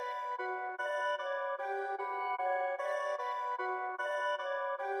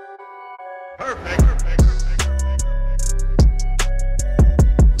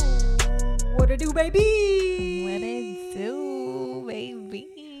What it do, baby? What it do,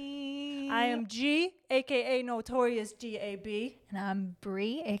 baby? I am G, aka Notorious GAB. And I'm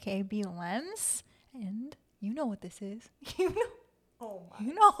Bree, aka B Lems. And you know what this is. You know? Oh my.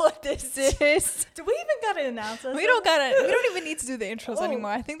 You know what this is. Do we even gotta announce us? We don't even need to do the intros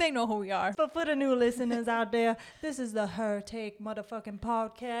anymore. I think they know who we are. But for the new listeners out there, this is the Her Take motherfucking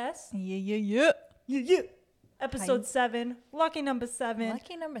podcast. Yeah. Episode 7, lucky number 7.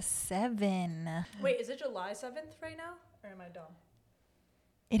 Lucky number 7. Wait, is it July 7th right now? Or am I dumb?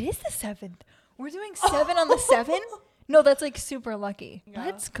 It is the 7th. We're doing 7 on the 7? No, that's like super lucky. Yeah.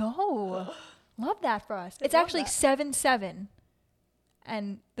 Let's go. Love that for us. It's love actually that. 7/7.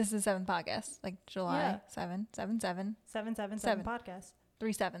 And this is the 7th podcast. Like July Yeah. 7. 777 podcast.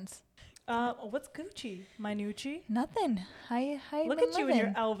 3 sevens. What's Gucci, my Nucci? Nothing. How Look been at you in your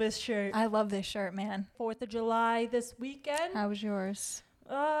living? Elvis shirt. I love this shirt, man. 4th of July this weekend. How was yours?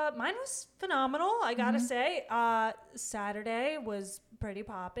 Mine was phenomenal, I gotta say. Saturday was pretty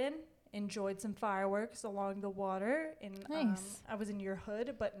poppin'. Enjoyed some fireworks along the water. Nice. I was in your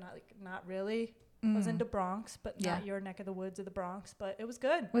hood, but not really. I was in the Bronx, but not your neck of the woods of the Bronx. But it was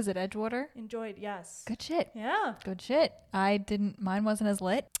good. Was it Edgewater? Enjoyed, yes. Good shit. Yeah. Good shit. Mine wasn't as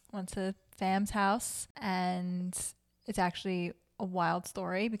lit. Went to fam's house, and it's actually a wild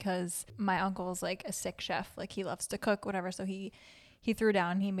story because my uncle's like a sick chef. Like he loves to cook, whatever. So he threw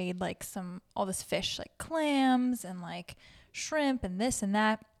down, he made like all this fish, like clams and like shrimp and this and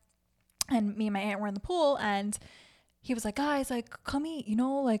that. And me and my aunt were in the pool, and he was like, guys, like, come eat,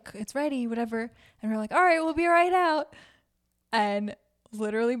 like it's ready, whatever. And we're like, all right, we'll be right out. And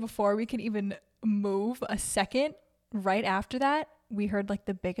literally before we could even move a second, right after that, we heard like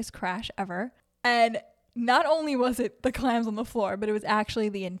the biggest crash ever. And not only was it the clams on the floor, but it was actually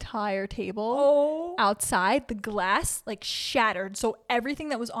the entire table outside. The glass like shattered. So everything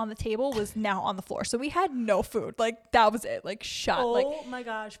that was on the table was now on the floor. So we had no food. Like that was it. Like shot. Oh my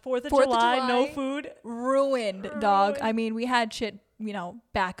gosh. 4th of July, no food. Ruined, dog. I mean, we had shit,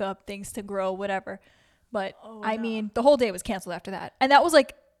 backup, things to grow, whatever. But I mean, the whole day was canceled after that. And that was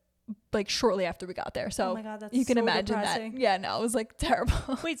like shortly after we got there. So Oh my God, that's you can so imagine depressing. that. Yeah, no, it was like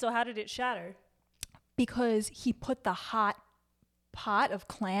terrible. Wait, so how did it shatter? Because he put the hot pot of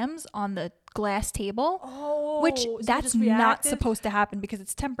clams on the glass table, which so that's not supposed to happen because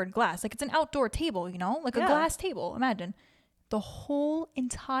it's tempered glass. Like it's an outdoor table, like a glass table. Imagine the whole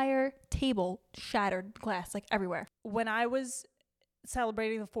entire table shattered glass, like everywhere. When I was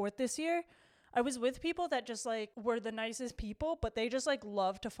celebrating the 4th this year, I was with people that just like were the nicest people, but they just like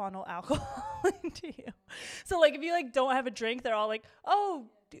love to funnel alcohol into you. So like if you like don't have a drink, they're all like, "Oh,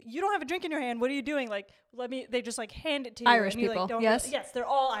 you don't have a drink in your hand. What are you doing?" Like, they just like hand it to you. Irish and you, people, like, yes? Yes, they're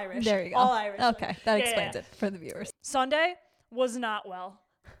all Irish. There you go. All Irish. Okay, that explains it for the viewers. Sunday was not well.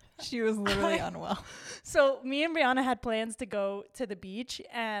 She was literally unwell. So me and Brianna had plans to go to the beach,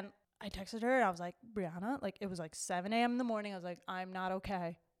 and I texted her and I was like, "Brianna, like it was like 7 a.m. in the morning. I was like, I'm not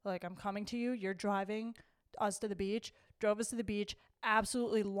okay. Like I'm coming to you. You're driving us to the beach." Drove us to the beach.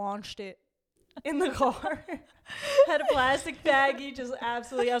 Absolutely launched it in the car. Had a plastic baggie, just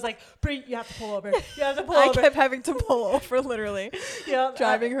absolutely. I was like, "Pre, you have to pull over. You have to pull over." I kept having to pull over, literally. Yeah,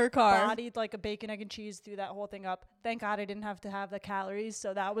 driving her car. Bodied like a bacon, egg, and cheese, threw that whole thing up. Thank God I didn't have to have the calories,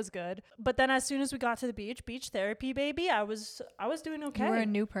 so that was good. But then as soon as we got to the beach therapy, baby, I was doing okay. You were a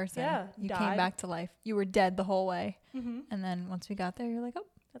new person. Yeah, you died. came back to life. You were dead the whole way. And then once we got there, you're like, oh.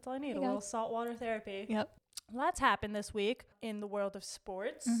 That's all I need, you a go. little saltwater therapy. Yep. Lots happened this week in the world of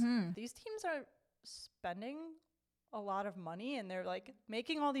sports. These teams are spending a lot of money, and they're like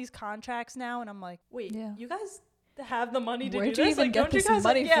making all these contracts now, and I'm like, wait, you guys have the money to Where'd do you this? even Like, get don't you this guys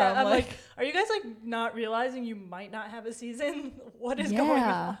money from? I'm Like- like, are you guys like not realizing you might not have a season? What is going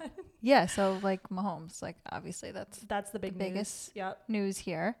on? Yeah, so like Mahomes, like obviously that's the biggest news. news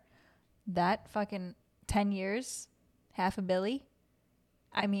here. That fucking 10 years, $500 million.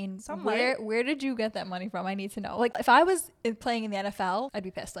 I mean, where did you get that money from? I need to know. Like, if I was playing in the NFL, I'd be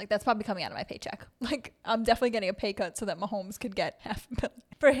pissed. Like, that's probably coming out of my paycheck. Like, I'm definitely getting a pay cut so that Mahomes could get $500 million.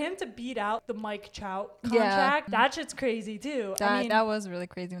 For him to beat out the Mike Trout contract, that shit's crazy too. That was really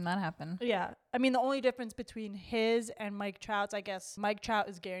crazy when that happened. Yeah. I mean, the only difference between his and Mike Trout's, I guess, Mike Trout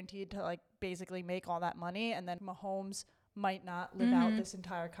is guaranteed to like basically make all that money, and then Mahomes might not live out this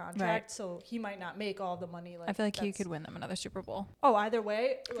entire contract, so he might not make all the money. Like, I feel like he could win them another Super Bowl. Oh, either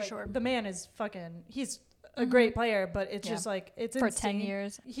way, for sure. The man is he's a great player, but it's just like it's for insane. 10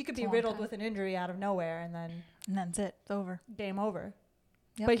 years. He could be riddled with an injury out of nowhere, and that's it. It's over. Game over.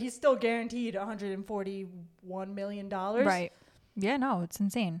 Yep. But he's still guaranteed $141 million. Right. Yeah, no, it's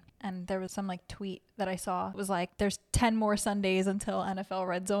insane. And there was some like tweet that I saw. It was like, there's 10 more Sundays until NFL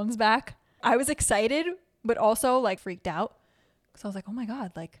Red Zone's back. I was excited, but also like freaked out. Because I was like, oh my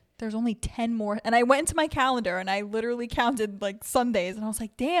God, like there's only 10 more. And I went into my calendar and I literally counted like Sundays. And I was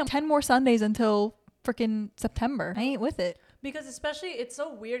like, damn, 10 more Sundays until freaking September. I ain't with it. Because especially, it's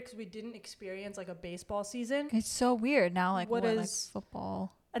so weird because we didn't experience like a baseball season. It's so weird now. Like what like is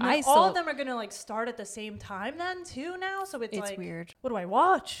football? And then all of them are going to like start at the same time then too now. So it's like, weird. What do I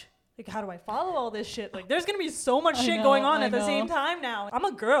watch? Like, how do I follow all this shit? Like, there's going to be so much shit going on at the same time now. I'm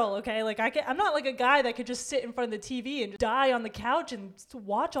a girl, okay? Like, I'm not like a guy that could just sit in front of the TV and just die on the couch and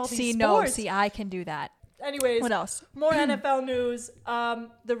watch all these sports. I can do that. Anyways. What else? More NFL news.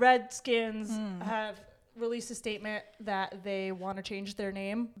 The Redskins have released a statement that they want to change their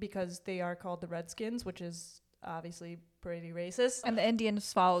name because they are called the Redskins, which is obviously pretty racist. And the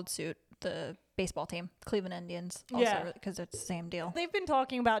Indians followed suit, the baseball team, Cleveland Indians, also, because it's the same deal. They've been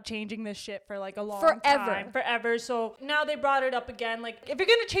talking about changing this shit for like a long time. Forever. So now they brought it up again. Like, if you're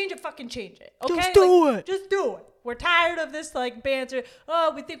going to change it, fucking change it. Okay? Just do it. Just do it. We're tired of this like banter.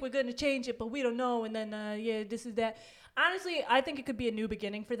 Oh, we think we're going to change it, but we don't know. And then, this is that. Honestly, I think it could be a new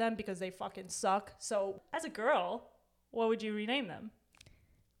beginning for them because they fucking suck. So as a girl, what would you rename them?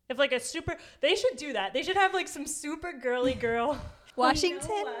 If like they should do that. They should have like some super girly girl.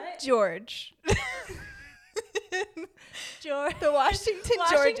 Washington George. The Washington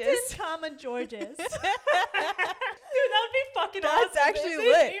Georges. Comma Georges. Dude, that would be fucking awesome. That's actually if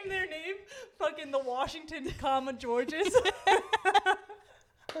lit. They name their name fucking the Washington comma Georges.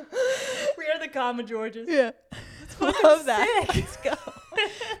 We are the comma Georges. Yeah. Love that. Let's go.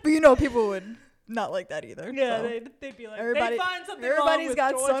 But people would not like that either. Yeah, so. they'd be like, everybody's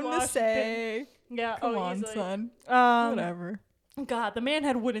got George something Washington. to say. Yeah, come on, easily. son. Whatever. God, the man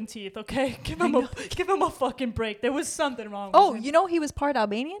had wooden teeth. Okay, give him a fucking break. There was something wrong with him. He was part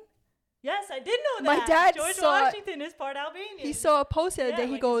Albanian. Yes, I did know My that. dad George saw Washington is part Albanian. He saw a post the other day.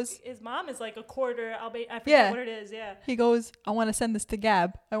 He like goes, his mom is like a quarter Albanian. I forget what it is. Yeah. He goes, I want to send this to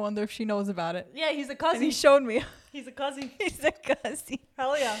Gab. I wonder if she knows about it. Yeah, he's a cousin. And he showed me. He's a cousin. He's a cousin.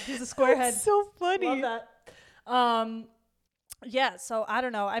 Hell yeah, he's a squarehead. That's so funny. Love that. Yeah, so I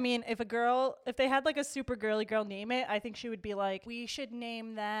don't know. I mean, if they had like a super girly girl name it, I think she would be like, we should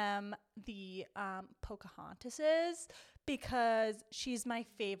name them the Pocahontases because she's my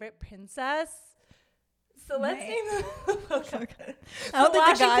favorite princess. So let's name them Pocahontas. I don't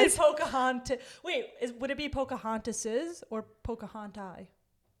think the guys. Pocahontas. Wait, would it be Pocahontases or Pocahontai?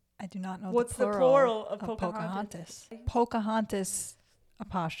 I do not know. What's the plural of Pocahontas? Pocahontas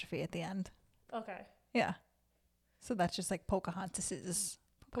apostrophe at the end. Okay. Yeah. So that's just like Pocahontases.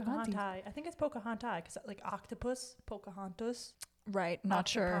 Pocahontai. I think it's Pocahontai because like octopus, Pocahontas. Right. Not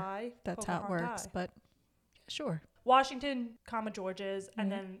Octopi, sure that's how it works, but sure. Washington, Georges,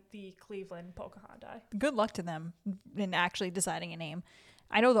 and then the Cleveland Pocahontai. Good luck to them in actually deciding a name.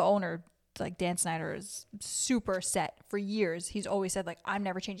 I know the owner, like Dan Snyder, is super set for years. He's always said like, I'm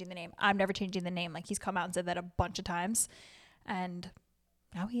never changing the name. I'm never changing the name. Like he's come out and said that a bunch of times. And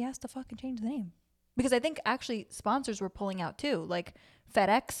now he has to fucking change the name. Because I think actually sponsors were pulling out too. Like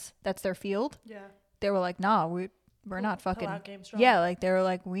FedEx, that's their field. Yeah. They were like, nah, we're not fucking. Yeah, like they were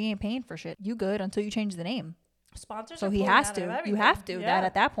like, we ain't paying for shit. You good until you change the name. Sponsors. So he has to. You have to. Yeah. That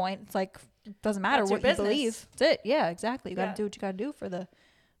at that point, it's like, it doesn't matter what you believe. That's it. Yeah, exactly. You got to do what you got to do for the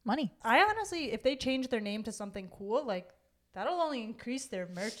money. I honestly, if they change their name to something cool, like that'll only increase their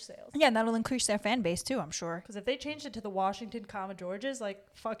merch sales. Yeah, and that'll increase their fan base too, I'm sure. Because if they changed it to the Washington, Georges, like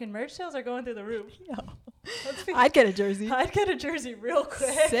fucking merch sales are going through the roof. I'd get a jersey. I'd get a jersey real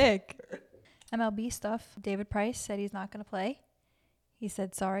quick. Sick. MLB stuff. David Price said he's not going to play. He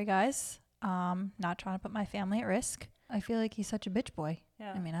said, sorry guys, not trying to put my family at risk. I feel like he's such a bitch boy.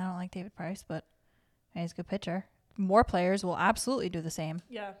 Yeah. I mean, I don't like David Price, but he's a good pitcher. More players will absolutely do the same.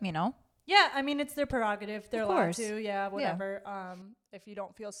 Yeah. Yeah, I mean, it's their prerogative. They're allowed to. Yeah, whatever. Yeah. If you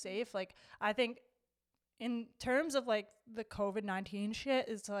don't feel safe, like, I think in terms of, like, the COVID-19 shit,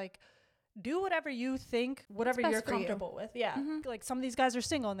 is, like, do whatever you think, whatever you're comfortable with. Yeah. Mm-hmm. Like, some of these guys are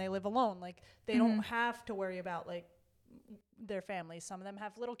single and they live alone. Like, they don't have to worry about, like, their families. Some of them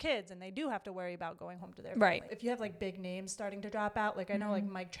have little kids and they do have to worry about going home to their family. Right. If you have, like, big names starting to drop out, like, I know, like,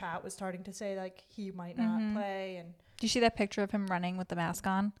 Mike Trout was starting to say, like, he might not play. And do you see that picture of him running with the mask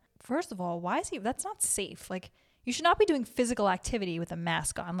on? First of all, why is he? That's not safe. Like, you should not be doing physical activity with a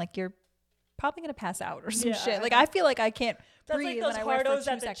mask on. Like, you're probably gonna pass out or some Yeah, shit. Like I feel like I can't That's breathe like those when I wear for hardos 2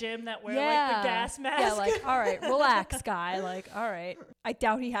 at the seconds. gym that wear like the gas mask. Yeah, like, all right, relax, guy. Like, all right. I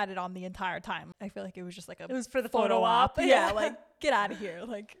doubt he had it on the entire time. I feel like it was just like it was for the photo op. Yeah, like, get out of here.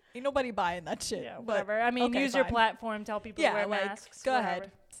 Like, ain't nobody buying that shit. Yeah, But, whatever. I mean, okay, use your fine. platform, tell people to wear masks. Go whatever.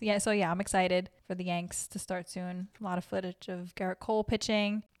 ahead. So yeah, I'm excited for the Yanks to start soon. A lot of footage of Garrett Cole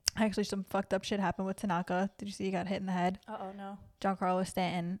pitching. Actually, some fucked up shit happened with Tanaka. Did you see he got hit in the head? Uh-oh, no. Giancarlo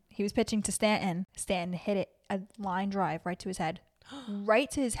Stanton. He was pitching to Stanton. Stanton hit it, a line drive right to his head.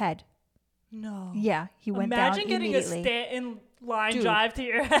 Right to his head. No. Yeah, he went down Imagine getting immediately. a Stanton line Dude, drive to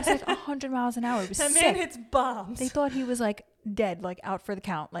your head. It's like 100 miles an hour. It was That sick. man hits bombs. They thought he was like dead, like out for the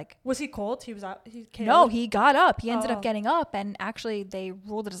count. Like, Was he cold? He was out. He KO'd? no, he got up. He ended Oh. up getting up, and actually they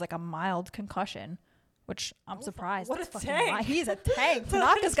ruled it as like a mild concussion, which I'm surprised. what a It's fucking tank. He's a tank.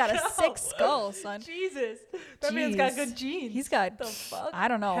 Tanaka's got a Let's sick go. skull, son. Jesus. That man's got Jeez. good genes. He's got, the fuck? I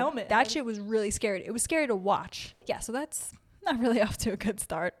don't know. Helmet. That shit was really scary. It was scary to watch. Yeah, so that's not really off to a good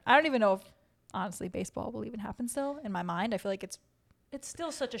start. I don't even know if, honestly, baseball will even happen still in my mind. I feel like It's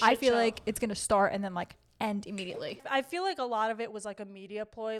still such a shit I feel show. like it's going to start and then like end immediately. I feel like a lot of it was like a media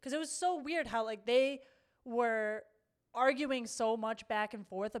ploy because it was so weird how like they were arguing so much back and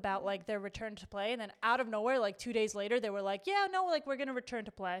forth about like their return to play, and then out of nowhere, like 2 days later, they were like, yeah, no, like we're gonna return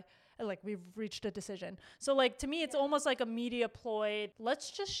to play, and like we've reached a decision. So like to me, it's almost like a media ploy.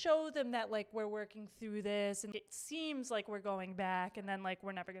 Let's just show them that like we're working through this, and it seems like we're going back, and then like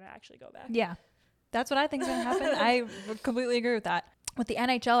we're never gonna actually go back. Yeah, that's what I think is going to happen. I completely agree with that. With the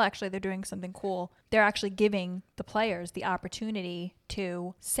NHL, actually, they're doing something cool. They're actually giving the players the opportunity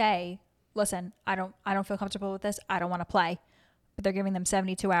to say, listen, I don't feel comfortable with this. I don't want to play. But they're giving them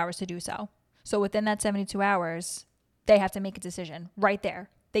 72 hours to do so. So within that 72 hours, they have to make a decision right there.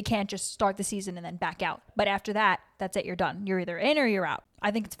 They can't just start the season and then back out. But after that, that's it. You're done. You're either in or you're out.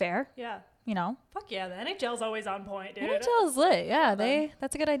 I think it's fair. Yeah. You know? Fuck yeah, the NHL's always on point, dude. NHL is lit. Yeah,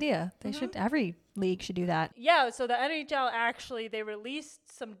 that's a good idea. They should, every league should do that. Yeah, so the NHL actually, they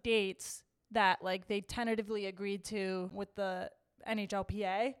released some dates that like they tentatively agreed to with the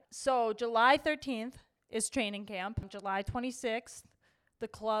NHLPA. So July 13th is training camp. July 26th, the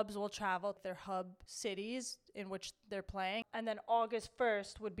clubs will travel to their hub cities in which they're playing. And then August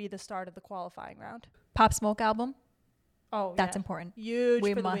 1st would be the start of the qualifying round. Pop Smoke album. Oh, That's yeah. important. Huge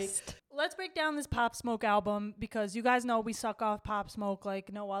We for the week. must. Let's break down this Pop Smoke album because you guys know we suck off Pop Smoke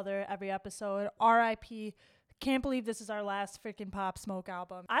like no other every episode. R.I.P. Can't believe this is our last freaking Pop Smoke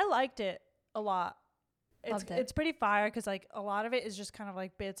album. I liked it a lot. Loved it. It's pretty fire because like a lot of it is just kind of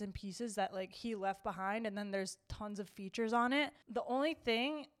like bits and pieces that like he left behind, and then there's tons of features on it. The only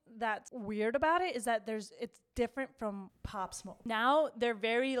thing that's weird about it is that it's different from Pop Smoke. Now they're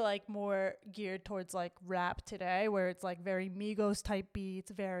very like more geared towards like rap today, where it's like very Migos type beats,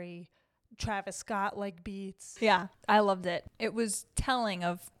 very Travis Scott like beats. Yeah, I loved it. It was telling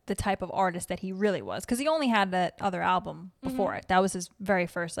of the type of artist that he really was, because he only had that other album before it. That was his very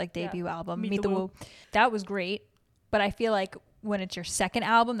first like debut album, Meet the Woo. That was great, but I feel like when it's your second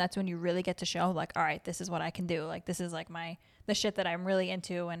album, that's when you really get to show like, all right, this is what I can do. Like this is like the shit that I'm really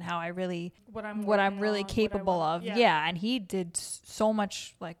into and how I really what I'm really capable of. Yeah, and he did so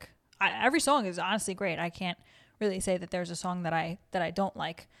much. Like every song is honestly great. I can't really say that there's a song that I don't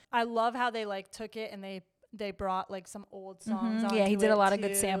like. I love how they like took it and they brought like some old songs. Yeah, he did a lot of too,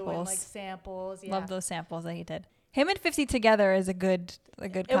 good samples. and, like samples. Yeah. Love those samples that he did. Him and 50 together is a good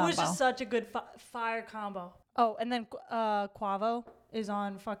combo. It was just such a good fire combo. Oh, and then Quavo is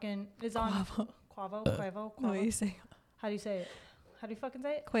on fucking Quavo. What do you say? How do you say it? How do you fucking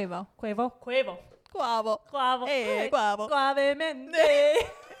say it? Quavo. Quavo. Hey, Quavo. Suavemente.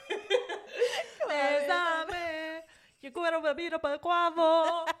 Bésame. Yo quiero beber por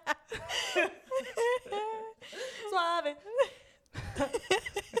Quavo. Suave.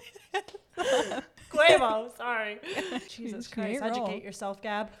 Quavo, sorry. Jesus Christ, educate yourself,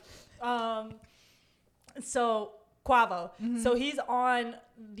 Gab. So Quavo. So he's on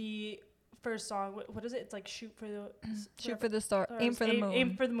the first song. What is it? It's like shoot for the star, aim for the moon.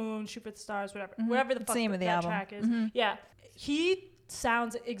 Aim for the moon, shoot for the stars, whatever the fuck name of the album. track is. Yeah. He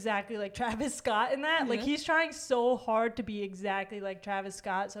sounds exactly like Travis Scott in that. Like he's trying so hard to be exactly like Travis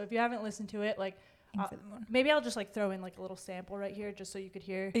Scott. So if you haven't listened to it, like maybe I'll just like throw in like a little sample right here just so you could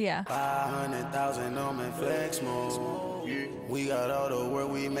hear. Yeah. 500,000 on my flex mode. We got all the work,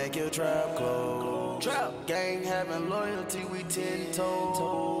 we make your trap close. Trap gang having loyalty, we 10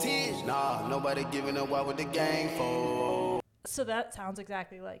 toes. Nah, nobody giving up. Why would the gang fold? So that sounds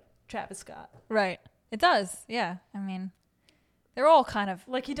exactly like Travis Scott. Right. It does. Yeah. I mean, they're all kind of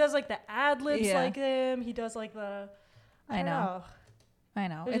like he does like the ad libs like him. He does like the I don't know. I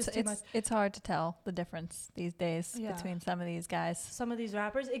know. It's hard to tell the difference these days between some of these guys. Some of these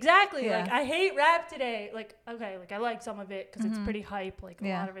rappers. Exactly. Yeah. Like, I hate rap today. Like, okay, like, I like some of it because it's pretty hype. Like, a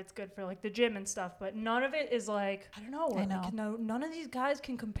lot of it's good for, like, the gym and stuff. But none of it is, like, I don't know. I know. Like, none of these guys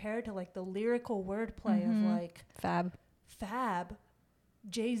can compare to, like, the lyrical wordplay of, like... Fab.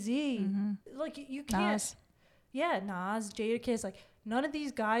 Jay-Z. Like, you can't... Nas. Yeah, Nas, Jadakiss, like... None of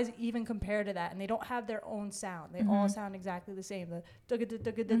these guys even compare to that, and they don't have their own sound. They all sound exactly the same.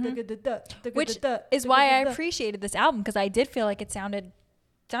 Which is why I appreciated this album, because I did feel like it sounded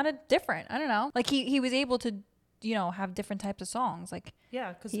different. I don't know. Like he was able to, you know, have different types of songs. Like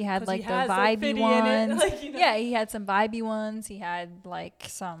because he had like the vibey ones. Like, you know. Yeah, he had some vibey ones. He had like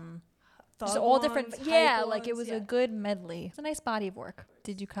some just all different. Ones, yeah, ones, like it was a good medley. It's a nice body of work.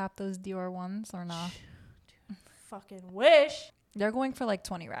 Did you cop those Dior ones or not? Fucking wish. They're going for like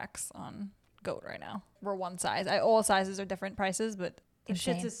 20 racks on GOAT right now. We're one size. All sizes are different prices, but the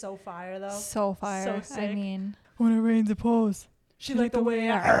shit is so fire though. So fire. So sick. I mean, when it rains, it pours. She like the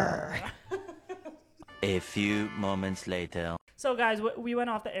way I. A few moments later. So guys, we went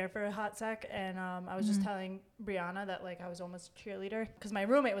off the air for a hot sec, and I was just telling Brianna that like I was almost a cheerleader because my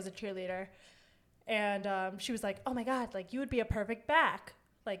roommate was a cheerleader, and she was like, "Oh my god, like you would be a perfect back."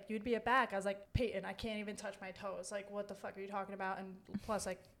 Like, you'd be a back. I was like, Peyton, I can't even touch my toes. Like, what the fuck are you talking about? And plus,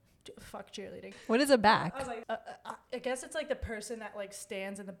 like, fuck cheerleading. What is a back? I was like, I guess it's like the person that like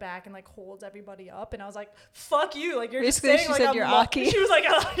stands in the back and like holds everybody up. And I was like, fuck you. Like, you're basically, just saying she like said you're Aki. She was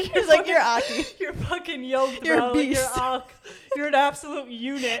like, you're Aki. You're fucking yoked, you're bro. A beast. Like, you're an absolute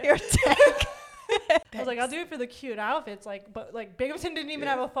unit. You're a tank. I was like, I'll do it for the cute outfits. Like, but like Binghamton didn't even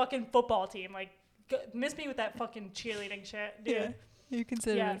have a fucking football team. Like, miss me with that fucking cheerleading shit, dude. Yeah. You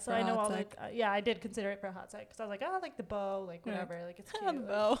consider it for I know a hot all sec. like I did consider it for a hot sec because I was like, oh, I like the bow, like whatever, like it's cute. The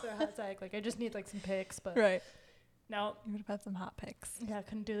bow. For a hot sec, like I just need like some pics, but Right. no, You would have had some hot pics. yeah, I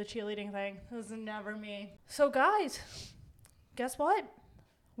couldn't do the cheerleading thing. It was never me. So guys, guess what?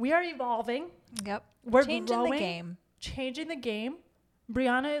 We are evolving. Yep. We're changing growing, the game. Changing the game.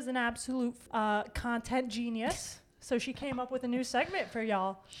 Brianna is an absolute content genius, so she came up with a new segment for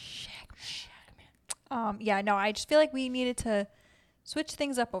y'all. Yeah, no, I just feel like we needed to switch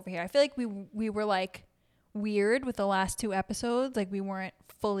things up over here. I feel like we were like weird with the last 2 episodes. Like we weren't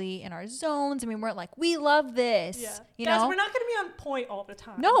fully in our zones, and we weren't like, we love this. Yeah. You Guys, know, we're not gonna be on point all the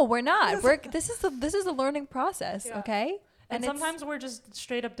time. No, we're not. This is a learning process. Yeah. Okay. And sometimes we're just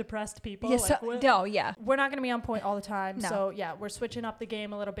straight up depressed people. Yeah, like, we're not going to be on point all the time. No. So, yeah, we're switching up the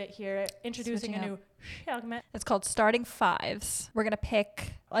game a little bit here. Introducing a new segment. It's called Starting Fives. We're going to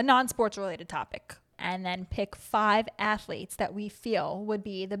pick a non-sports related topic and then pick 5 athletes that we feel would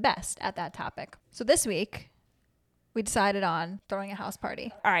be the best at that topic. So this week, we decided on throwing a house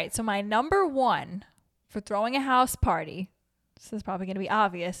party. All right, so my number 1 for throwing a house party, this is probably going to be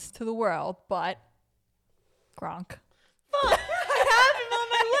obvious to the world, but Gronk. I have him on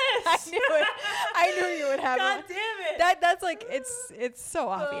my list. I knew it. I knew you would have God him. damn it. That's like it's so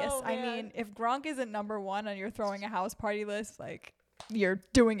obvious. Oh, I mean, if Gronk isn't number 1 on your throwing a house party list, like you're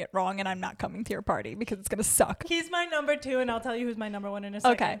doing it wrong, and I'm not coming to your party because it's gonna suck. He's my number 2, and I'll tell you who's my number 1 in a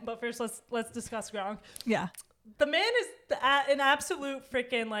second. Okay. But first, let's discuss Gronk. Yeah. The man is an absolute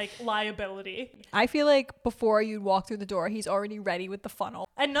freaking like liability. I feel like before you walk through the door, he's already ready with the funnel.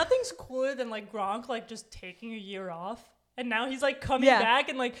 And nothing's cooler than like Gronk like just taking a year off. And now he's like coming back,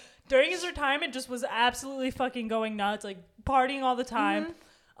 and like during his retirement just was absolutely fucking going nuts, like partying all the time.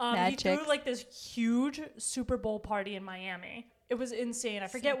 He threw like this huge Super Bowl party in Miami. It was insane. I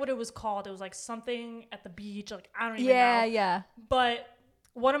forget what it was called. It was like something at the beach. Like I don't even know. Yeah. But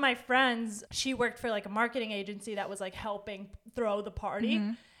one of my friends, she worked for like a marketing agency that was like helping throw the party.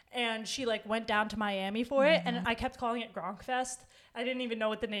 And she like went down to Miami for it, and I kept calling it Gronk Fest. I didn't even know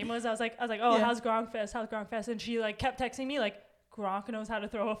what the name was. I was like, oh, how's Gronk Fest? How's Gronk Fest? And she like kept texting me like, Gronk knows how to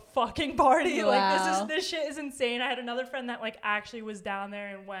throw a fucking party. Wow. Like this shit is insane. I had another friend that like actually was down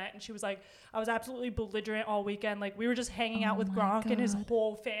there and went, and she was like, I was absolutely belligerent all weekend. Like we were just hanging out with Gronk and his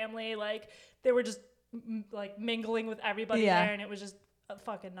whole family. Like they were just like mingling with everybody there, and it was just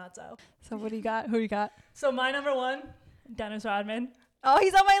fucking nutso. So what do you got? Who you got? So my number 1, Dennis Rodman. Oh,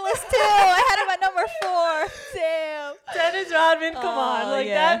 he's on my list too. I had him at number 4. Damn. Dennis Rodman, come on. Like,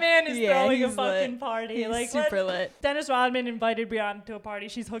 that man is throwing a fucking party. He's like, super lit. Dennis Rodman invited Brianna to a party.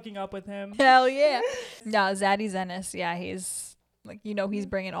 She's hooking up with him. Hell yeah. No, Zaddy Zennis, yeah, he's like, you know, he's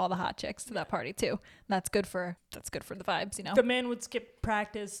bringing all the hot chicks to that party too. And that's good for the vibes, you know. The man would skip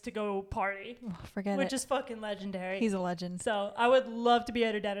practice to go party. Oh, forget which it. is fucking legendary. He's a legend. So I would love to be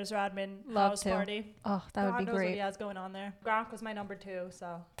at a Dennis Rodman house party. Oh, that would be knows great. what he has going on there. Gronk was my number 2,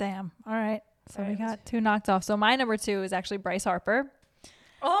 so. Damn. All right. So All we right. got 2 knocked off. So my number 2 is actually Bryce Harper.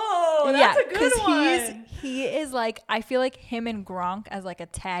 Oh, that's a good one. He is like, I feel like him and Gronk as like a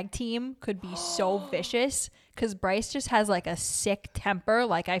tag team could be so vicious because Bryce just has like a sick temper.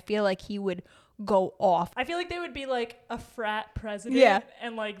 Like I feel like he would go off. I feel like they would be like a frat president. Yeah.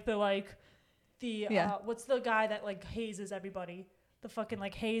 And like the what's the guy that like hazes everybody? The fucking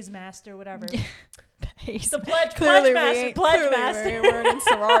like haze master, whatever. The pledge master. We're in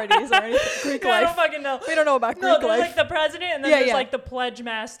sororities or anything. Greek life. I don't fucking know. We don't know about Greek life. No, there's life. like the president, and then there's like the pledge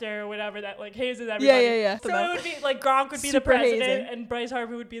master or whatever that like hazes everybody. Yeah. So it would be like Gronk would be the president, and Bryce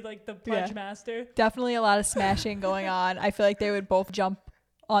Harper would be like the pledge master. Definitely a lot of smashing going on. I feel like they would both jump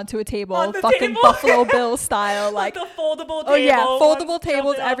onto a table, table. Buffalo Bill style, like the foldable table. Oh yeah, foldable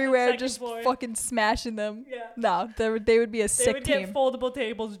tables everywhere, just floor. fucking smashing them. Yeah. No, they would be a sick team. They would get foldable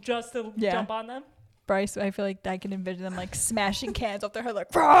tables just to jump on them. Bryce, I feel like I can envision them like smashing cans off their head, like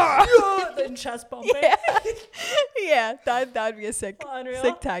then chest bumping. Yeah, that'd be a sick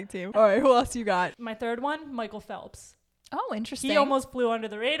tag team. All right, who else you got? My third one, Michael Phelps. Oh, interesting. He almost flew under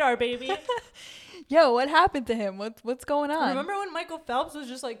the radar, baby. Yo, what happened to him? What's going on? Remember when Michael Phelps was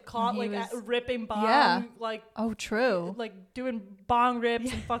just like caught like ripping bong? Yeah. Like oh, true. Like doing bong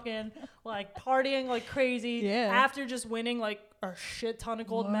rips and fucking like partying like crazy. Yeah. After just winning like a shit ton of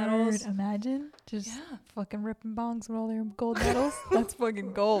gold medals. Imagine just fucking ripping bongs with all their gold medals. That's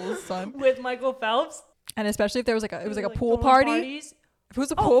fucking goals, son. With Michael Phelps. And especially if there was like it was like a pool party. Parties. If it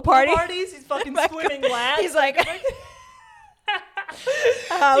was a pool party. Parties. He's fucking swimming laps. He's like.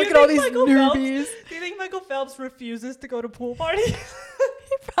 Look at all these newbies. Do you think Michael Phelps refuses to go to pool parties?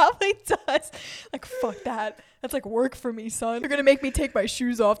 He probably does. Like, fuck that. That's like work for me, son. You're gonna make me take my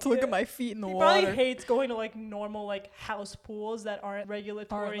shoes off to look at my feet in the water. He probably hates going to like normal like house pools that aren't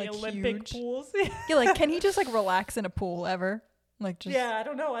regulatory like, Olympic huge. pools. Yeah, like can he just like relax in a pool ever? Like just I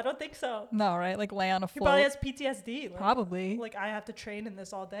don't know. I don't think so. No, right? Like lay on a float. He probably has PTSD. Like, probably. Like I have to train in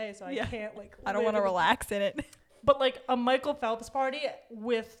this all day, so I can't like. I don't want to relax in it. But like a Michael Phelps party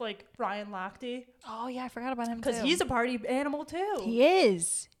with like Ryan Lochte. Oh yeah, I forgot about him too. Because he's a party animal too. He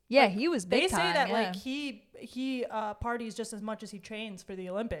is. Yeah, like, he was big time. They say that like he parties just as much as he trains for the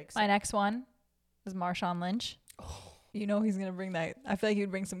Olympics. My next one is Marshawn Lynch. Oh. You know he's gonna bring that. I feel like he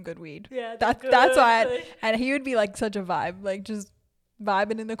would bring some good weed. Yeah, that's why. And he would be like such a vibe, like just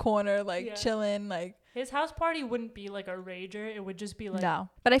vibing in the corner, like chilling, like. His house party wouldn't be like a rager. It would just be like no.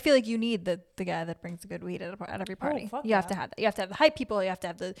 But I feel like you need the guy that brings the good weed at every party. You have to have that. You have to have the hype people. You have to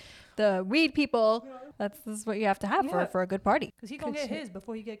have the weed people. This is what you have to have for a good party. Because he gonna get his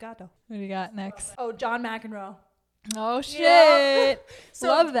before he get gato. What do you got next? Oh, John McEnroe. Oh shit! So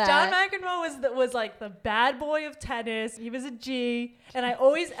love that. John McEnroe was like the bad boy of tennis. He was a G, and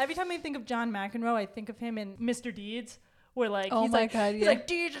every time I think of John McEnroe, I think of him in Mr. Deeds. Where like he's like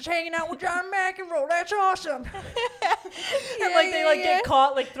Deeds is hanging out with John McEnroe. That's awesome. And like they like get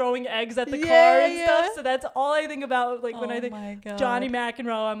caught like throwing eggs at the car and stuff. So that's all I think about. Like when I think Johnny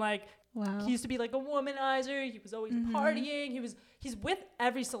McEnroe, I'm like, wow. He used to be like a womanizer. He was always partying. He's with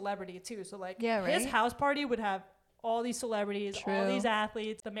every celebrity too. So like his house party would have all these celebrities, all these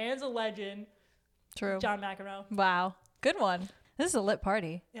athletes. The man's a legend. True. John McEnroe. Wow. Good one. This is a lit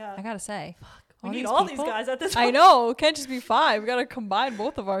party. Yeah. I gotta say. Fuck. We need all these guys at this point. I know. It can't just be 5. We got to combine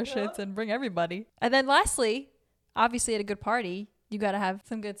both of our shits and bring everybody. And then lastly, obviously at a good party, you got to have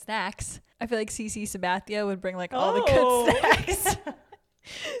some good snacks. I feel like CC Sabathia would bring like all the good snacks.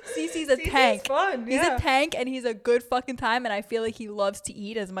 CC's a tank. Fun. He's a tank and he's a good fucking time. And I feel like he loves to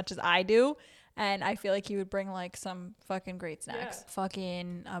eat as much as I do. And I feel like he would bring like some fucking great snacks. Yeah.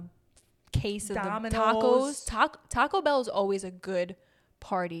 Fucking a case of Domino's. the tacos. Taco Bell is always a good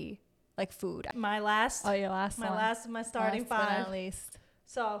party. Like food. My last. Oh, your last one. My starting 5. At least.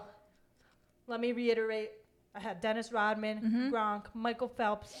 So, let me reiterate. I had Dennis Rodman, Gronk, Michael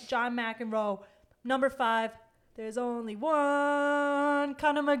Phelps, John McEnroe. Number 5, there's only one,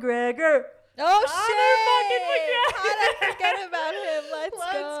 Conor McGregor. Oh, shit. How did I forget about him? Let's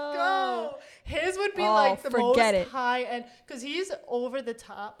go. His would be like the most high end. Because he's over the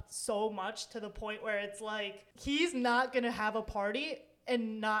top so much to the point where it's like, he's not going to have a party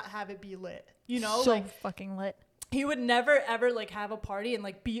and not have it be lit, you know? So like, fucking lit. He would never ever like have a party and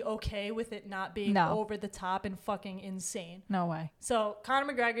like be okay with it not being over the top and fucking insane. No way. So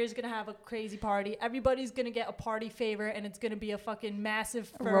Conor McGregor is gonna have a crazy party. Everybody's gonna get a party favor, and it's gonna be a fucking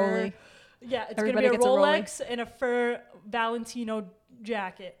massive fur. Rolly. Yeah, it's gonna be a Rolex and a fur Valentino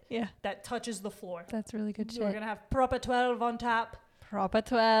jacket. Yeah, that touches the floor. That's really good shit. We're gonna have proper 12 on top. Proper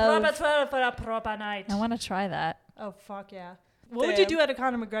 12. Proper 12 for a proper night. I want to try that. Oh fuck yeah. What would you do at a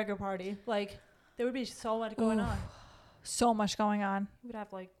Conor McGregor party? Like, there would be so much going on. So much going on. You would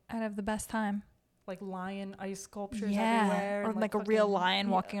have like... I'd have the best time. like lion ice sculptures Yeah, everywhere. or and, like a real fucking- lion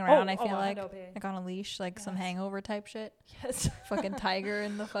yeah. walking around. I Oh, feel like NOP. on a leash, like some Yes. Hangover type shit. Yes. Fucking tiger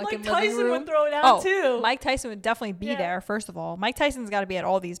in the fucking Mike living Tyson room. would throw down Oh, too. Mike Tyson would definitely be Yeah. there. First of all, Mike Tyson's got to be at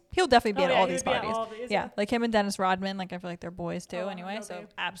all these. He'll definitely be Oh, at yeah, all he these would be at parties. all these, yeah, yeah. like him and Dennis Rodman. Like I feel like they're boys too. Oh, anyway, no, so babe.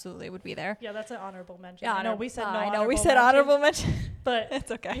 absolutely would be there. Yeah, that's an honorable mention. Yeah, I know we said no. I know we honorable said mention, honorable mention, but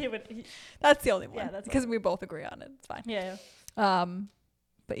it's okay. he would. That's the only one. Yeah, that's because we both agree on it. It's fine. Yeah.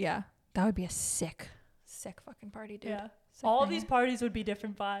 But yeah, that would be a sick fucking party, dude. Yeah. Sick All banger. these parties would be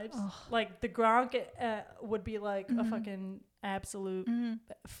different vibes. Ugh. Like the Gronk would be like a Mhm. fucking absolute Mhm.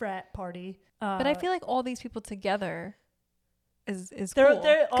 frat party. But I feel like all these people together is they're cool.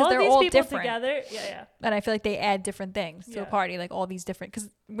 they're 'Cause all they're these all people different. together. Yeah. And I feel like they add different things to Yeah. a party, like all these different. Because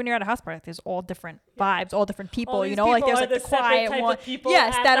when you're at a house party, there's all different Yeah. vibes, all different people. All You these know, like people there's are like the the separate quiet type one. of people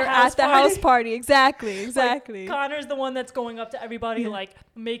Yes, at that the are house at the house party. party. Exactly, Like, exactly. Connor's the one that's going up to everybody, Yeah. like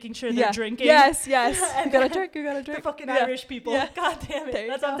making sure they're Yeah. drinking. Yes, yes. And You gotta then drink. You gotta The drink. fucking Yeah. Irish people. Yeah. God damn it. There you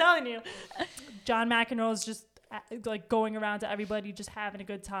That's what I'm go. telling you. John McEnroe's just like going around to everybody, just having a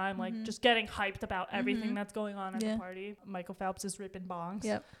good time, like Mhm. just getting hyped about everything Mhm. that's going on at Yeah. the party. Michael Phelps is ripping bongs.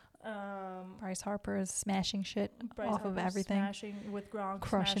 Yep. Um, Bryce Harper is smashing shit Bryce off of Harper's everything. smashing with Gronk,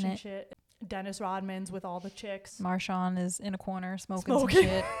 Crushing smashing it. shit. Dennis Rodman's with all the chicks, Marshawn is in a corner smoking Smoking. some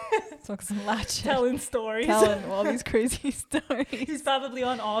shit, smoking some loud shit, telling stories. telling all these crazy stories. He's probably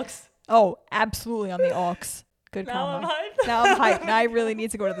on aux. Oh, absolutely on the aux. Good Now I'm combo. hyped. Now I'm hyped. Now I really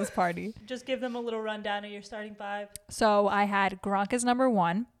need to go to this party. Just give them a little rundown of your starting five. So I had Gronk as number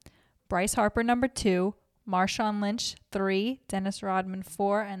 1, Bryce Harper number 2, Marshawn Lynch 3, Dennis Rodman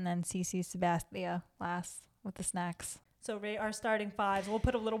 4, and then CeCe Sebastia last with the snacks. So rate our starting fives. We'll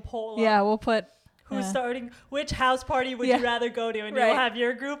put a little poll Yeah, up. we'll put. Who's yeah. starting? Which house party would Yeah. you rather go to? And Right. you'll have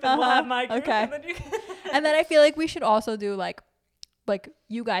your group, and we'll Uh-huh. have my group. Okay. And then you And then I feel like we should also do like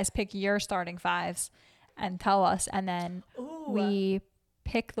you guys pick your starting fives and tell us, and then Ooh, we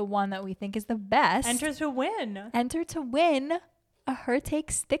pick the one that we think is the best. enter to win. Enter to win a Her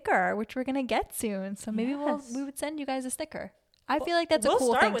Take sticker, which we're gonna get soon. So maybe Yes. we would send you guys a sticker. I feel like that's we'll a cool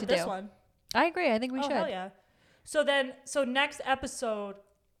start thing with to this do. one. I agree. I think we Oh should hell yeah! So next episode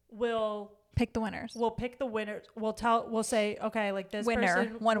we'll pick the winners. pick the winners. We'll say okay, like this Winner.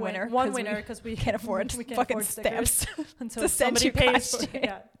 person One winner, one 'cause we winner because we Can't afford we can't fucking afford stickers stamps. until to send somebody you pays guys for it. shit.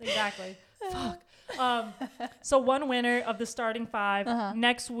 Yeah, exactly. Fuck. So one winner of the starting 5. Uh-huh.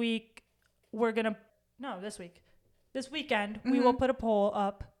 Next week we're gonna this weekend we will Mhm. put a poll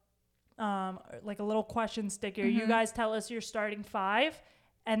up, like a little question sticker. You Mhm. guys tell us your starting 5,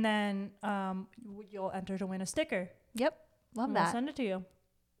 and then you'll enter to win a sticker. Yep. Love And that. We'll send it to you,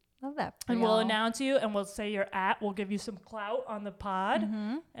 Love that. for and we'll y'all. announce you, and we'll say your at. We'll give you some clout on the pod.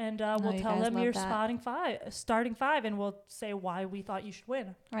 Mhm. And Oh, we'll you tell guys them love your that. starting five, and we'll say why we thought you should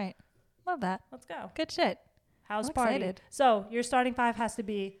win. Right. Love that. Let's go. Good shit. House I'm party. excited. So your starting 5 has to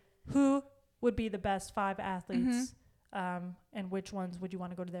be who would be the best 5 athletes, Mm-hmm. and which ones would you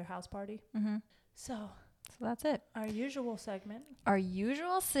want to go to their house party. Mm-hmm. So So that's it. our usual segment, Our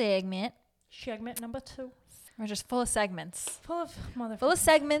usual segment. segment number 2, We're just full of segments. full of motherfuckers. Full of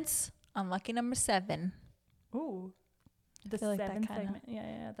segments. Unlucky number 7. Ooh. The feel like that 7th kinda- segment. Yeah,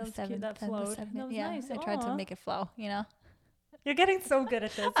 that The was cute. seventh- That the flowed. segment. That was Yeah, nice. I tried to Aw. make it flow, you know? You're getting so good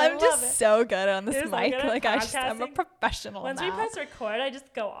at this. I I'm love just it. so good on this You're so mic. good at Like I'm a podcasting. professional Once now. we press record, I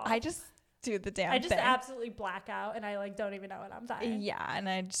just go off. I just do the damn I just thing. absolutely black out, and I don't even know what I'm saying. Yeah, and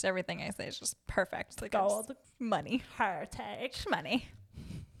I just everything I say is just perfect. Like Gold. money, Her take. money.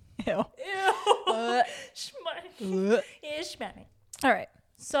 Ew. Ew. Uh, Shmoney. uh. Ish money. All right.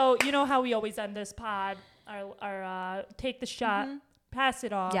 So you know how we always end this pod. Our take the shot, pass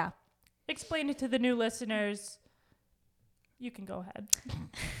it off. Yeah. Explain it to the new listeners. You can go ahead.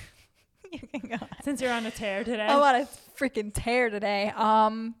 You can go. Since you're on a tear today. I'm on a freaking tear today.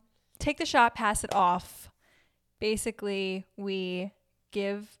 Take the shot, pass it off. Basically, we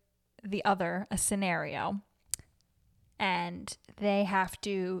give the other a scenario, and they have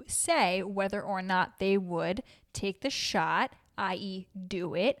to say whether or not they would take the shot, i.e.,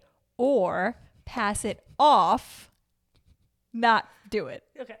 do it, or pass it off, not do it.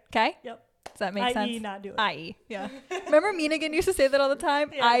 Okay. Okay? Yep. Does that make I.e. sense? not do it. I.e. Yeah. Remember Meanigan used to say that all the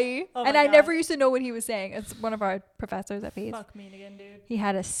time? Yeah. I.e. Oh and my I God. never used to know what he was saying. It's one of our professors at Pace. Fuck me again, dude. He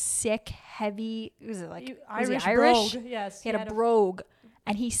had a sick, heavy, was it like, was he Irish Irish? brogue. Yes. He had a brogue,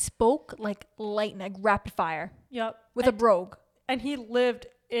 and he spoke like lightning, like rapid fire, Yep. with a brogue. And he lived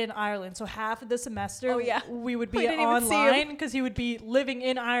in Ireland. So half of the semester, Oh, yeah. we would We be didn't even see him. online because he would be living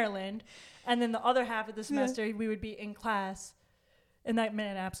in Ireland. And then the other half of the semester, we would be in class. And that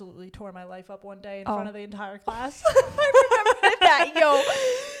man absolutely tore my life up one day in front of the entire class. I remember that, yo.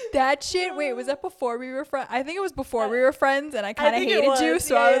 That shit. Wait, was that before we were friends? I think it was before we were friends, and I kind of think it hated you, was,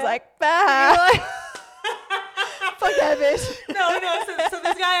 so I was yeah. like, bah. Fuck that bitch. No. So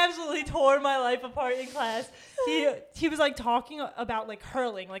this guy absolutely tore my life apart in class. He was like talking about like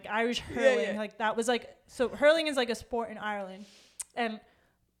hurling, like Irish hurling. Yeah. Like that was like, so hurling is like a sport in Ireland. And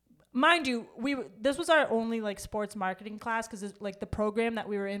mind you, this was our only like sports marketing class because like the program that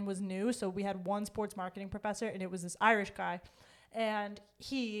we were in was new. So we had one sports marketing professor and it was this Irish guy. And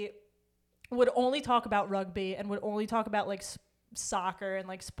he would only talk about rugby and would only talk about like soccer and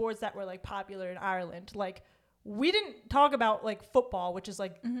like sports that were like popular in Ireland. Like we didn't talk about like football, which is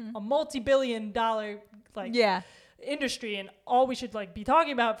like a multi-billion-dollar like industry, and all we should like be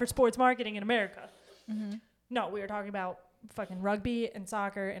talking about for sports marketing in America. No, we were talking about fucking rugby and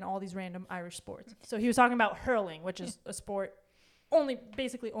soccer and all these random Irish sports. So he was talking about hurling, which is a sport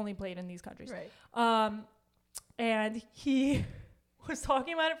basically only played in these countries. Right. And he was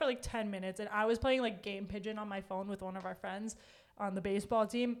talking about it for like 10 minutes, and I was playing like Game Pigeon on my phone with one of our friends on the baseball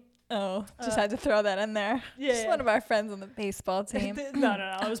team. Oh, just had to throw that in there. Yeah, just one of our friends on the baseball team.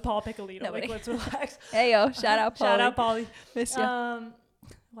 No. It was Paul Piccolino. Nobody. Like, let's relax. Hey, yo, shout out, Paulie. Shout out, Paulie. Miss you.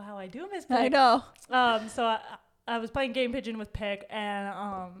 Wow, I do miss Pick. I know. So I was playing Game Pigeon with Pick, and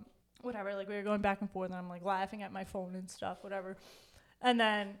whatever. Like we were going back and forth, and I'm like laughing at my phone and stuff, whatever. And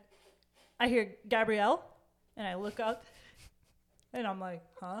then I hear Gabrielle, and I look up, and I'm like,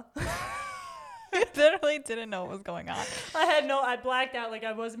 huh? I literally didn't know what was going on. I blacked out. Like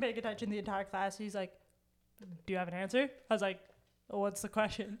I wasn't paying attention the entire class. He's like, do you have an answer? I was like, well, what's the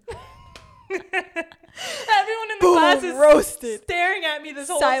question? Everyone in the class is roasted, staring at me this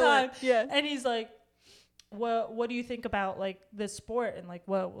whole silent time. Yeah. And he's like, well, what do you think about like this sport and like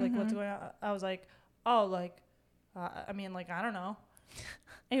what's going on? I was like, oh, like, I mean, like, I don't know.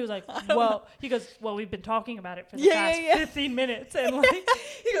 And he was like, he goes, well, we've been talking about it for the past 15 minutes. And like,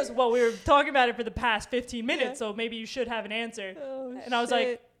 he goes, well, we were talking about it for the past 15 minutes, so maybe you should have an answer. Oh, and I was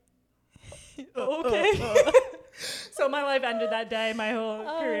like, okay. So my life ended that day. My whole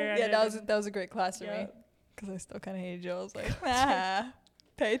career ended. Yeah, that was a great class for me. Because I still kind of hated you. I was like,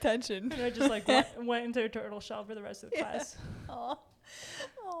 pay attention. And I just like went into a turtle shell for the rest of the class. Oh.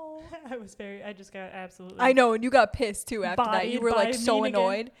 I just got absolutely. I know, and you got pissed too after that. You were like by so mean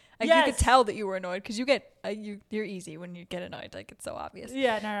annoyed. again. Like you could tell that you were annoyed because you get you're easy when you get annoyed. Like it's so obvious.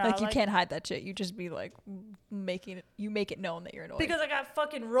 Yeah, no. Like you can't hide that shit. You just be like make it known that you're annoyed. Because I got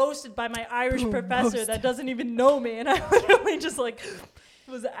fucking roasted by my Irish professor that doesn't even know me, and I literally just like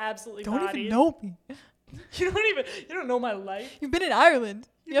was absolutely don't bodied. even know me. You don't know my life. You've been in Ireland.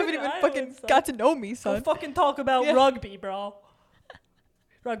 You haven't even fucking got to know me, son. Don't fucking talk about rugby, bro.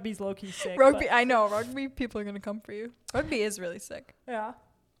 Rugby's low-key sick. Rugby, I know. Rugby people are going to come for you. Rugby is really sick. Yeah.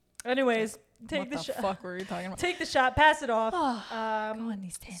 Anyways, take the shot. What the fuck were we talking about? Take the shot. Pass it off. Go on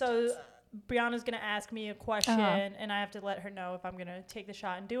these tangents. So Brianna's going to ask me a question, and I have to let her know if I'm going to take the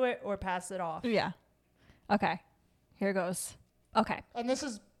shot and do it or pass it off. Yeah. Okay. Here goes. Okay. And this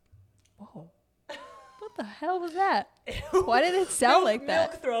is... Whoa. What the hell was that? Why did it sound like that?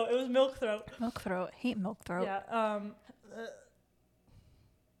 Milk throat. It was milk throat. Milk throat. Hate milk throat. Yeah.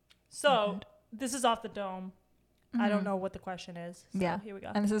 So this is off the dome. I don't know what the question is. So yeah. Here we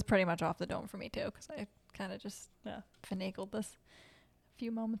go. And this is pretty much off the dome for me too, because I kind of just finagled this a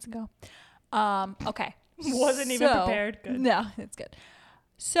few moments ago. Okay. Wasn't even prepared. Good. No, it's good.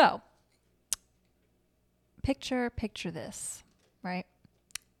 So picture this, right?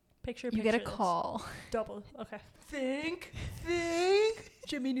 Picture You get a this. call. Double. Okay. Think.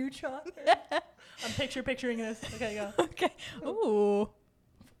 Jimmy Neutron. I'm picturing this. Okay, go. Okay. Ooh.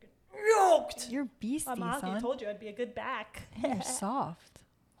 Yoked. You're beastie, I son. told you I'd be a good back. You're soft.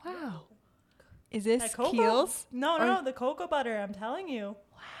 Wow. Is this cocoa? Keels? No, the cocoa butter. I'm telling you.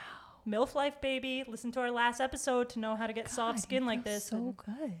 Wow. MILF life, baby. Listen to our last episode to know how to get soft skin like this. So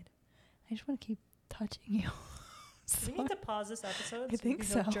good. I just want to keep touching you. Do we need to pause this episode? I think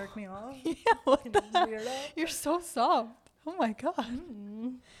so. Jerk me off. Yeah, what the hell? You're so soft. Oh my god.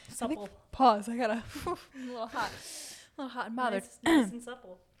 Supple. Pause. I gotta. A little hot and bothered. Nice and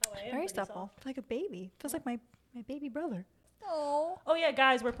supple. Oh, I am Very pretty supple. soft. Like a baby. Feels like my baby brother. Oh yeah,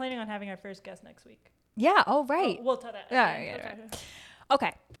 guys, we're planning on having our first guest next week. Yeah. Oh right. We'll tell that. Yeah.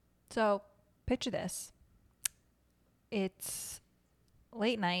 Okay. So picture this. It's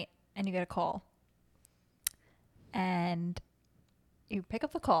late night and you get a call. And you pick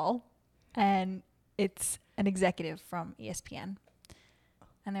up the call and it's an executive from ESPN.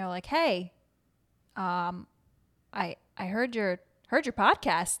 And they're like, "Hey, I heard your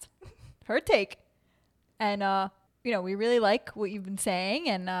podcast, Her Take. And we really like what you've been saying,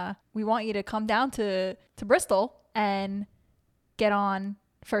 and we want you to come down to Bristol and get on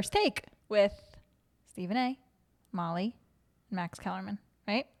First Take with Stephen A., Molly, and Max Kellerman,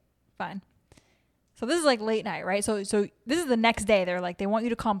 right? Fine. So this is like late night, right? So this is the next day. They're like, they want you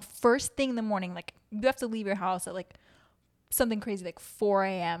to come first thing in the morning. Like, you have to leave your house at like something crazy, like 4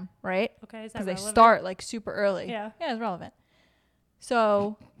 a.m., right? Okay, is that because they relevant? start like super early. Yeah. Yeah, it's relevant.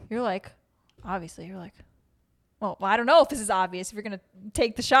 So you're like, obviously, you're like, well, I don't know if this is obvious. If you're going to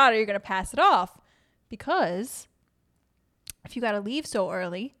take the shot or you're going to pass it off. Because if you got to leave so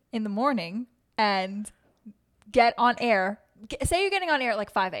early in the morning and get on air, say you're getting on air at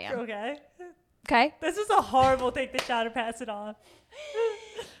like 5 a.m. Okay. Okay? This is a horrible take the shot or pass it off.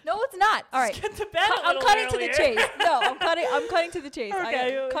 No, it's not. All right. Just get to bed a I'm little cutting to earlier. the chase. No, I'm cutting to the chase.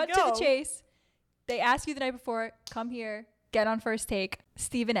 Okay, Cut to go. the chase. They ask you the night before, come here, get on First Take.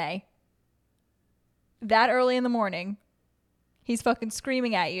 Stephen A. That early in the morning, he's fucking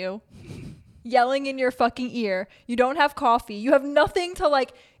screaming at you, yelling in your fucking ear. You don't have coffee. You have nothing to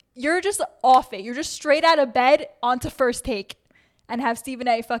like, you're just off it. You're just straight out of bed onto First Take and have Stephen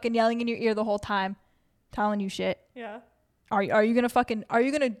A. fucking yelling in your ear the whole time, telling you shit. Yeah. Are you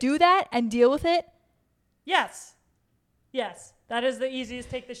gonna do that and deal with it? Yes. Yes. That is the easiest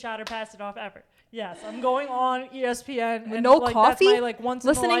take the shot or pass it off ever. Yes. I'm going on ESPN. With and no like, coffee? That's my, like, once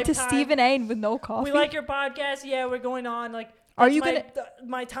Listening in a to lifetime. Stephen A. with no coffee? We like your podcast. Yeah, we're going on. Like, Are that's you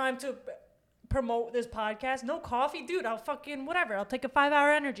my time to promote this podcast? No coffee? Dude, I'll fucking whatever. I'll take a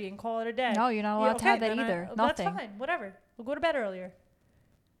 5-hour energy and call it a day. No, you're not allowed to have that either. Nothing. That's fine. Whatever. We'll go to bed earlier.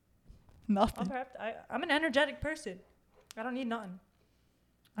 I'm Nothing. prepped. I'm an energetic person. I don't need nothing.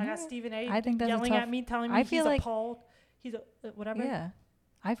 I got Stephen A. I think that's yelling a tough, at me, telling me I feel he's like, appalled. He's a whatever. Yeah.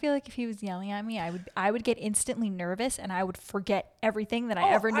 I feel like if he was yelling at me, I would get instantly nervous and I would forget everything that I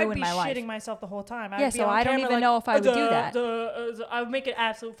ever knew in my life. I'd be shitting myself the whole time. Yeah, so I don't even know if I would do that. I would make an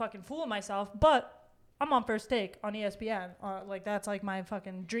absolute fucking fool of myself, but I'm on First Take on ESPN. Like, that's like my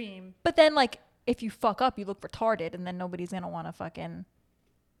fucking dream. But then, like, if you fuck up, you look retarded and then nobody's going to want to fucking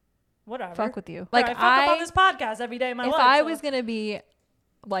Whatever. fuck with you. Like, Like, I fuck up on this podcast every day of my life. if I so- was going to be,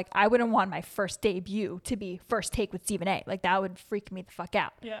 like, I wouldn't want my first debut to be First Take with Stephen A. Like, that would freak me the fuck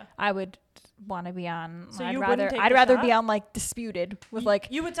out. Yeah. I would want to be on. So I'd you wouldn't take I'd the rather shot? be on like Disputed with like.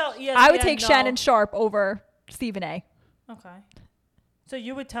 You would tell ESPN. I would take no. Shannon Sharp over Stephen A. Okay. So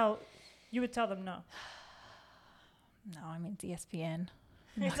you would tell them no. No, I mean it's ESPN.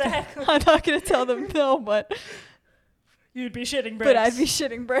 Exactly. I'm not gonna tell them no, but You'd be shitting bricks. but I'd be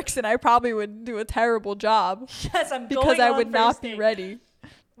shitting bricks, and I probably would do a terrible job Yes, I'm because going I on would not First be Take. ready.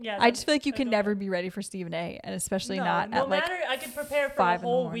 Yes, I just feel like you I'm can going. never be ready for Stephen A. and especially No, not no at like matter, I can prepare for 5 a in the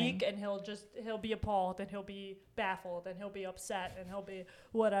whole morning. week, and he'll be appalled, and he'll be baffled, and he'll be upset, and he'll be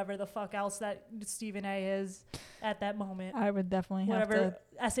whatever the fuck else that Stephen A. is at that moment. I would definitely have Whatever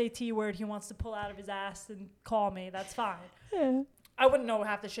SAT word he wants to pull out of his ass and call me, that's fine. to. Yeah. I wouldn't know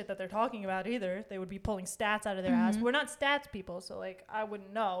half the shit that they're talking about either. They would be pulling stats out of their ass. We're not stats people, so like I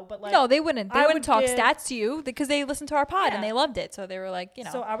wouldn't know. But like No, they wouldn't. They I wouldn't would talk give- stats to you because they listened to our pod and Yeah. they loved it. So they were like, you know.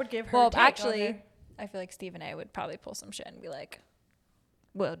 So I would give her. Well, a take on actually, her. I feel like Stephen A. would probably pull some shit and be like,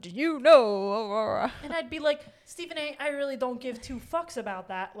 well, did you know? And I'd be like, Stephen A., I really don't give two fucks about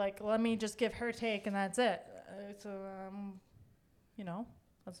that. Like, let me just give her take and that's it. You know,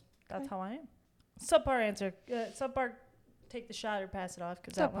 that's how I am. Subpar answer. Subpar, take the shot or pass it off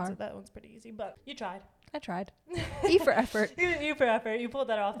because Subpar. that one's pretty easy. But you tried. I tried. E for effort. You for effort. You pulled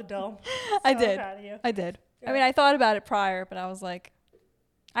that off the dome. I So did. proud of you. I did. Yeah. I mean, I thought about it prior, but I was like,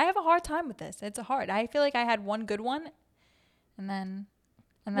 I have a hard time with this. It's hard. I feel like I had one good one, and then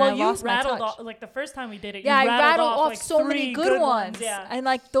I Well, you lost my rattled touch. off, like the first time we did it. Yeah, I you rattled off like so many 3 good ones. Yeah. And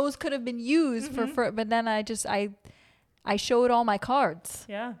like those could have been used for but then I showed all my cards,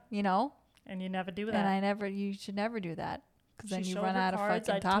 Yeah. you know? And you never do that. And you should never do that because then She you showed run her out cards,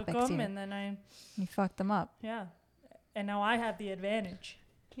 of fucking I took topics. them, You, and then you fucked them up. yeah. And now I have the advantage.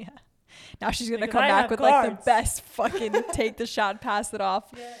 Yeah. Now she's going to Because come I back have with like the cards. best fucking take the shot, pass it off.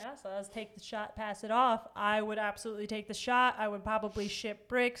 Yeah, so let's take the shot, pass it off. I would absolutely take the shot. I would probably ship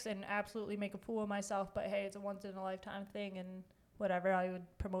bricks and absolutely make a fool of myself. But hey, it's a once in a lifetime thing, and whatever. I would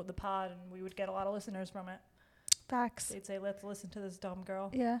promote the pod, and we would get a lot of listeners from it. Facts. They'd say, "Let's listen to this dumb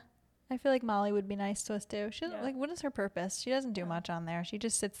girl." Yeah. I feel like Molly would be nice to us too. She doesn't Yeah. like, what is her purpose? She doesn't do much on there. She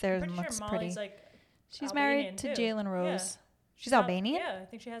just sits there I'm and pretty looks sure pretty. Molly's like She's Albanian married to too. Jalen Rose. Yeah. She's Albanian? Yeah, I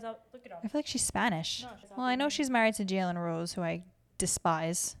think she has. Look it up. I feel like she's Spanish. No, she's Well, I know Albanian. she's married to Jalen Rose, who I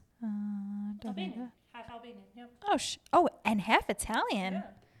despise. Albanian, half Albanian. Yep. Oh, and half Italian. Yeah.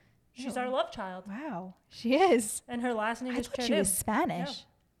 She's our love child, Wow, she is. and her last name I is thought she was Cherim. Spanish.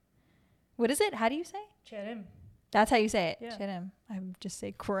 What is it? How do you say? Cherim. That's how you say it. Yeah. Cherim. I just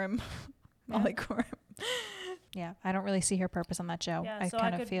say Kurim. Yeah. Molly Kurim. yeah, I don't really see her purpose on that show. Yeah, I so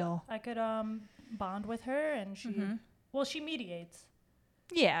kind of feel. I could bond with her, and she mediates.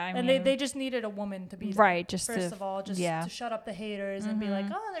 Yeah, I mean, and they just needed a woman to be right. Just first of all, just to shut up the haters and be like,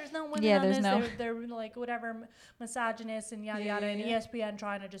 oh, there's no women on this. They're like whatever misogynist and yada yada, and ESPN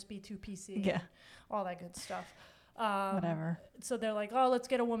trying to just be too PC. Yeah, and all that good stuff. Whatever. So they're like, oh, let's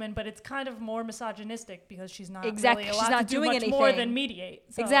get a woman, but it's kind of more misogynistic because she's not exactly. really allowed she's not to do doing much anything more than mediate.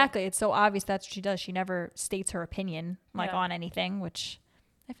 So. Exactly. It's so obvious that's what she does. She never states her opinion on anything, which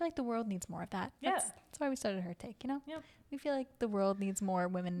I feel like the world needs more of that. Yeah. That's why we started Her Take, Yeah. We feel like the world needs more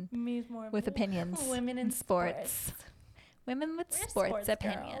women with opinions. Women in sports. Women with sports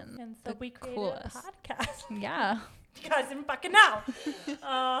opinions. And so we created a podcast. Yeah. You guys didn't fucking know.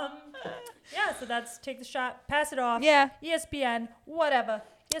 So that's take the shot, pass it off. Yeah. ESPN, whatever.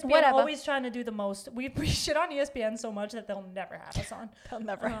 ESPN always trying to do the most. We shit on ESPN so much that they'll never have us on. They'll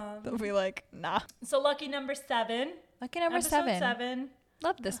never. They'll be like, nah. So lucky number 7. Lucky number Episode 7.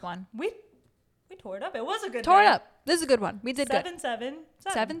 Love this one. We tore it up. It was a good Tore day. it up. This is a good one. We did 7, good. 7.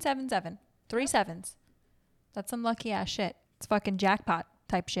 3 sevens. That's some lucky ass shit. It's fucking jackpot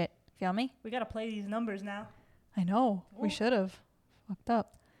type shit. Feel me? We gotta play these numbers now. I know. Ooh. We should have. Fucked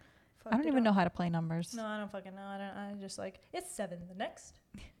up. I don't even know how to play numbers. No, I don't fucking know. I just like, it's 7 the next.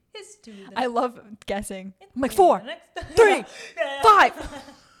 It's 2 the next. I love guessing. I'm like 4 3 5.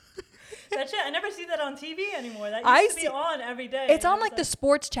 That shit, I never see that on TV anymore. That used to be on every day. It's on like the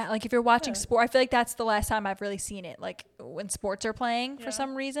sports chat. Like if you're watching sport, I feel like that's the last time I've really seen it. Like when sports are playing for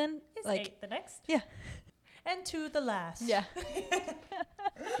some reason. It's like 8 the next. Yeah. And 2 the last. Yeah.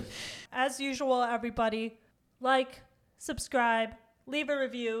 As usual, everybody, like, subscribe, leave a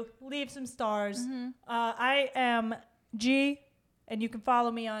review, leave some stars. I am G, and you can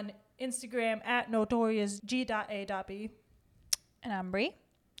follow me on Instagram at notoriousg.a.b. And I'm Bree.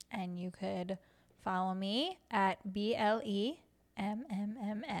 And you could follow me at BLEMMMS.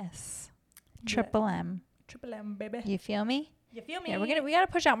 Triple M. Triple M, baby. You feel me? You feel me? Yeah, we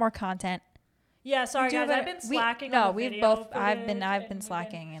gotta push out more content. Yeah, sorry guys, I've been slacking. I've been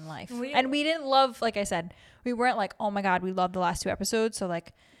slacking in life. And we didn't love, like I said, we weren't like, oh my god, we love the last 2 episodes. So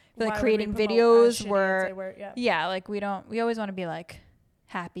like creating videos were like we always want to be like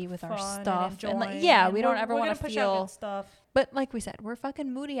happy with our stuff. And like, we don't ever want to feel stuff. But like we said, we're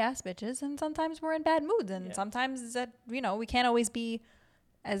fucking moody ass bitches, and sometimes we're in bad moods, and sometimes that we can't always be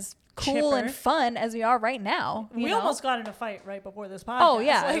as cool and fun as we are right now. We almost got in a fight right before this podcast. Oh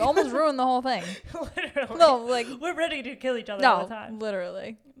yeah, like, it almost ruined the whole thing. Literally. No, like we're ready to kill each other all the time.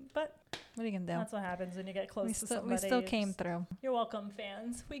 Literally. But what are you gonna do? That's what happens when you get close to somebody. We still came through. You're welcome,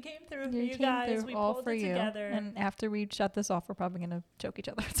 fans. We came through for you guys. We pulled it together. And after we shut this off, we're probably gonna choke each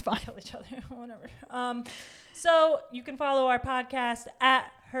other. It's fine. Kill each other. Whatever. So you can follow our podcast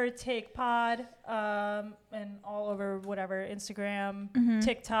at Her Take Pod, and all over whatever Instagram,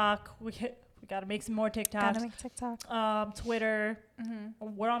 TikTok. We got to make some more TikToks. Gotta make TikTok. Twitter.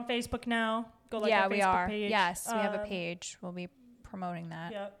 We're on Facebook now. Go like our Facebook page. Yes, we have a page. We'll be promoting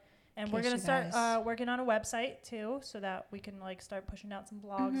that. Yep. And we're gonna start working on a website too, so that we can like start pushing out some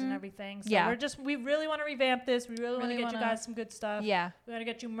blogs and everything. So we really want to revamp this. We really want to get you guys some good stuff. Yeah. We want to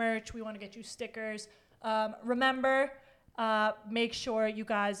get you merch. We want to get you stickers. Remember, make sure you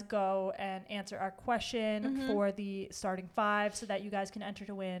guys go and answer our question for the starting 5, so that you guys can enter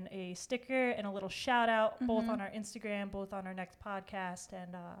to win a sticker and a little shout out, both on our Instagram, both on our next podcast.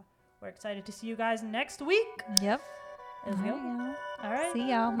 And we're excited to see you guys next week. Yep. Let's go. All right.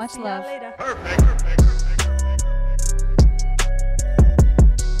 See y'all. Much see love. Y'all later. Perfect.